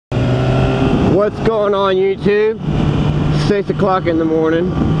What's going on, YouTube? 6 o'clock in the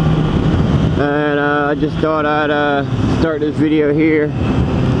morning, and I just thought I'd start this video here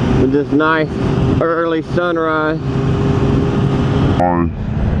with this nice early sunrise.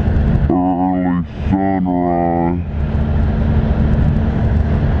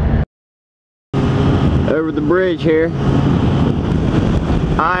 Over the bridge here.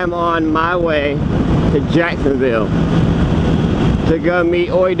 I am on my way to Jacksonville to go meet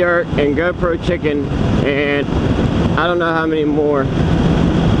Oi Dirk and GoPro Chicken and I don't know how many more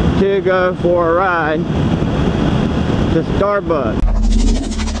to go for a ride to Starbucks.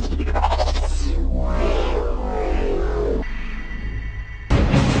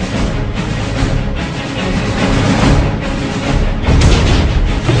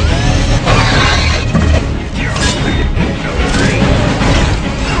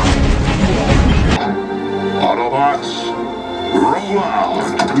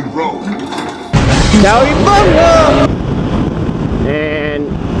 And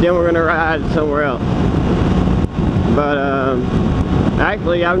then we're gonna ride somewhere else. But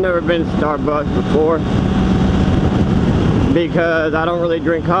actually I've never been to Starbucks before because I don't really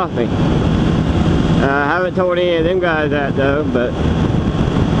drink coffee. I haven't told any of them guys that though, but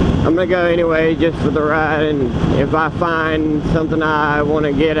I'm gonna go anyway just for the ride, and if I find something I want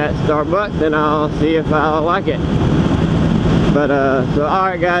to get at Starbucks, then I'll see if I like it. But so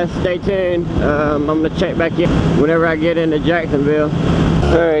alright guys, stay tuned. I'm gonna check back in whenever I get into Jacksonville.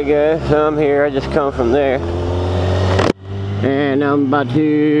 Alright guys, so I'm here. I just come from there, and I'm about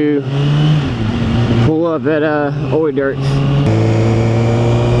to pull up at Oi Dirk's.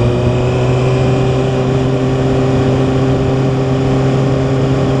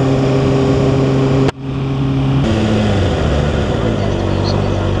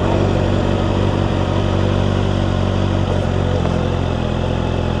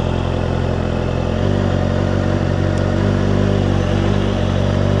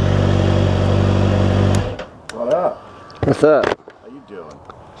 What's up? How you doing?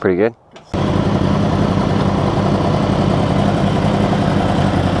 Pretty good.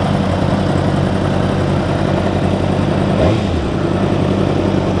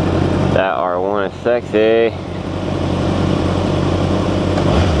 That R1 is sexy.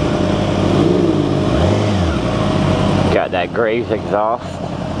 Got that Graves exhaust.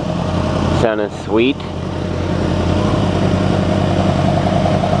 Sounding sweet.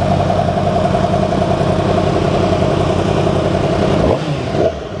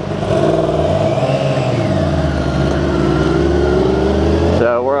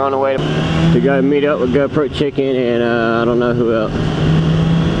 To go meet up with GoPro Chicken and I don't know who else,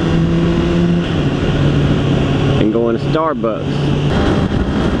 and going to Starbucks.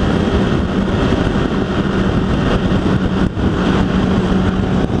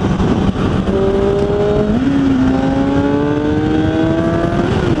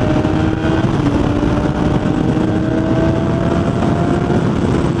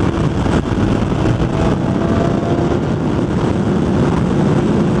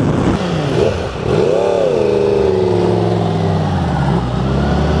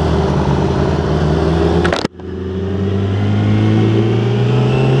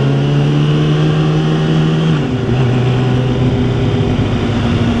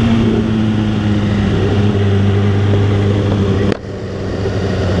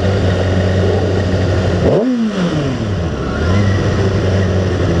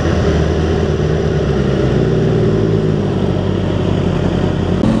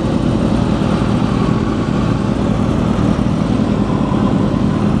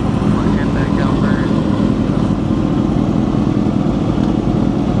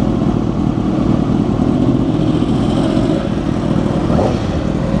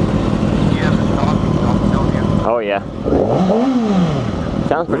 Oh yeah.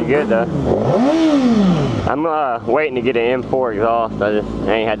 Sounds pretty good though. I'm waiting to get an M4 exhaust. I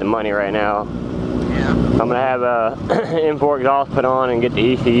ain't had the money right now. Yeah. I'm gonna have a M4 exhaust put on and get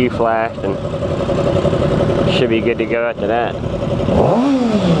the ECU flashed, and should be good to go after that.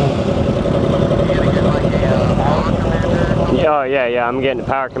 Oh yeah, I'm getting the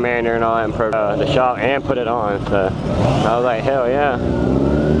power commander and all that in the shop and put it on. So I was like, hell yeah.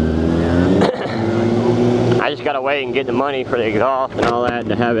 I just gotta wait and get the money for the exhaust and all that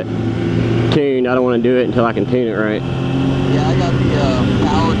to have it tuned. I don't want to do it until I can tune it right. Yeah, I got the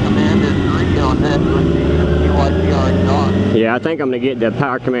power commander 3 on that with the UIPR exhaust. Yeah, I think I'm gonna get the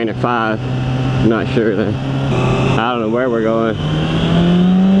power commander 5. I'm not sure though. I don't know where we're going.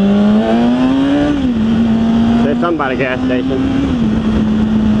 There's something by the gas station.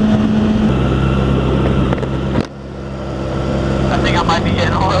 I think I might be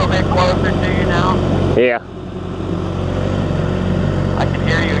getting a little bit closer to you now. Yeah. I can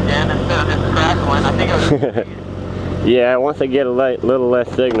hear you again instead of just crackling. I think I was... Yeah, once they get a little less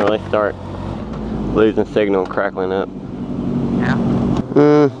signal, they start losing signal and crackling up. Yeah.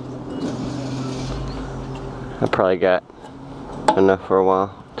 I probably got enough for a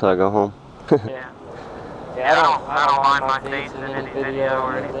while till I go home. Yeah. Yeah, I don't mind my face in any video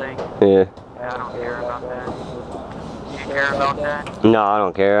or anything. Yeah. I don't care about that. You care about that? No, I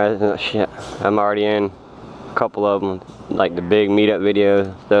don't care. Shit. I'm already in a couple of them, like the big meetup videos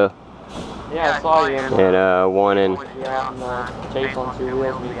and stuff. Yeah, I saw you. And one in... Yeah, Chase on 2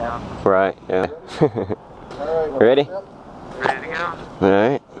 wheels meetup. Right, yeah. Ready? Ready to go?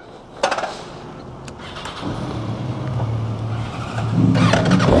 Alright.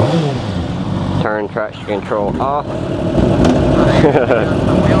 Turn traction control off.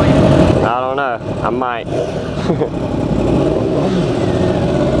 I don't know. I might.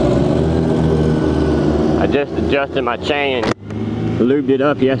 I just adjusted my chain and lubed it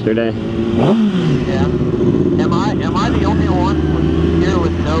up yesterday. Yeah. Am I the only one here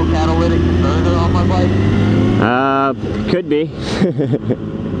with no catalytic converter on my bike? Could be.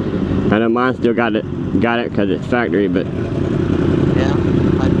 I know mine still got it because it's factory, but yeah,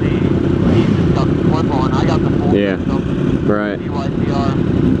 I see. He's just got the flip on. I got the full system. Right. CYCR.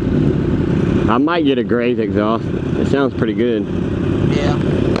 I might get a Graves exhaust. It sounds pretty good. Yeah.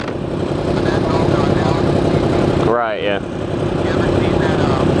 And that's also an Alex. Right, yeah. You ever seen that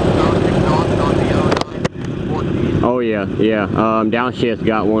ghost exhaust on the 09 14? Oh yeah, yeah. Downshift's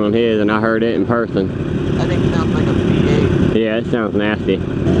got one on his, and I heard it in person. I think it sounds like a V8. Yeah, it sounds nasty.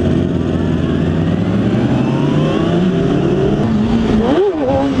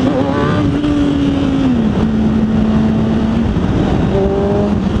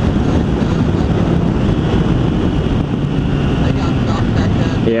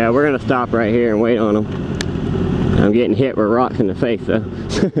 Yeah, we're gonna stop right here and wait on them. I'm getting hit with rocks in the face though.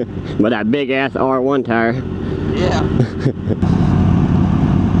 But that big ass R1 tire. Yeah.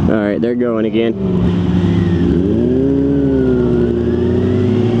 Alright, they're going again.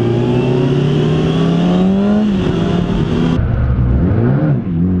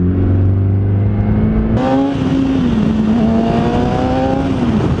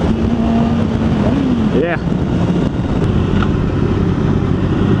 Yeah.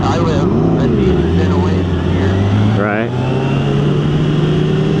 I live a decent bit away from here. Right.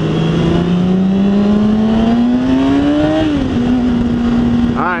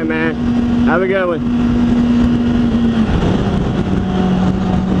 Alright, man. Have a good one.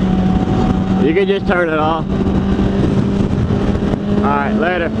 You can just turn it off. Alright,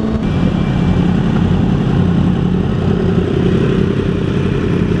 later.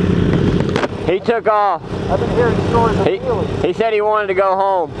 He took off. I've been hearing stories of wheelies. He said he wanted to go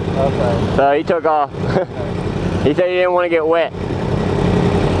home. Okay. So he took off. He said he didn't want to get wet.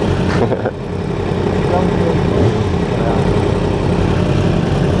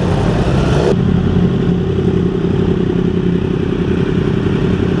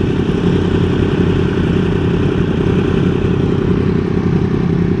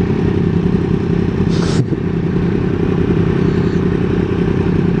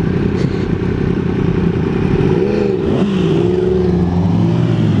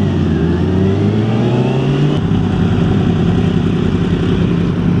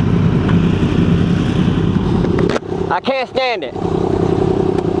 I can't stand it.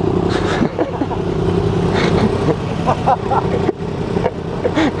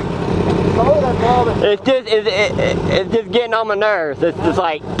 It's just getting on my nerves. It's just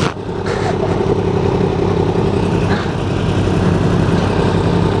like.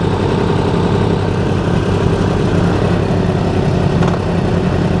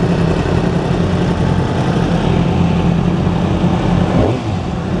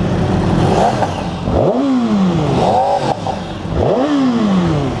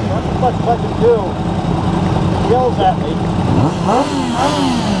 Much I can do. He yells at me.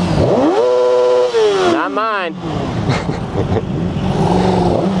 Not mine.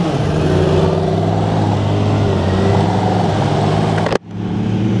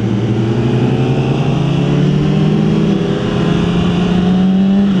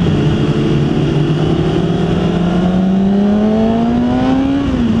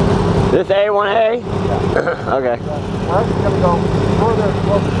 This A1A? Yeah. Okay. We're actually going to go further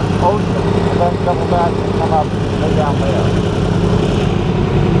close to the ocean, and then double back and come up and go down there.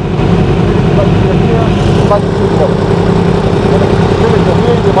 You'd like to see the ocean.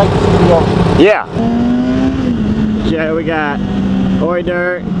 You'd like to see the ocean. Yeah. So we got Oi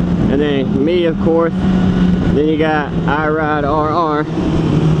Dirk, and then me, of course. Then you got I Ride RR.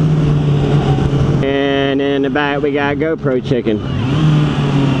 And in the back we got GoPro chicken.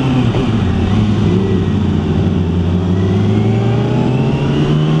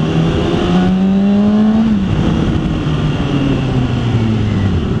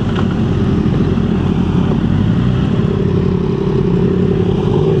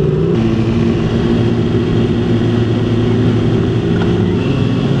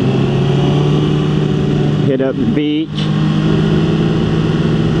 Hit up the beach,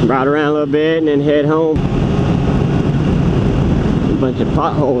 ride around a little bit, and then head home. A bunch of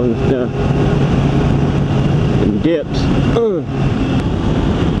potholes and stuff, and dips.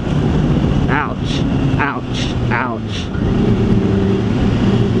 Ouch, ouch, ouch.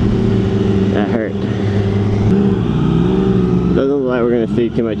 That hurt. Doesn't look like we're gonna see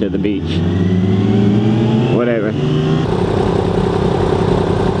too much of the beach. Whatever.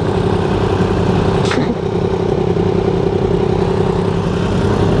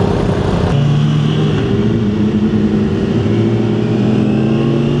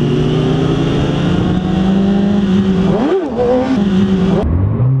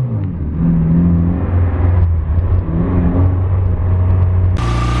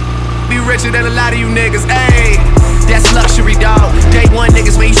 Richer than a lot of you niggas, ayy. That's luxury, dog. Day one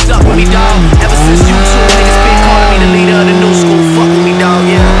niggas when you stuck with me, dog. Ever since you two niggas been calling me the leader of the new school, fuck with me, dog,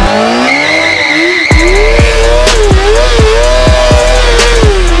 yeah.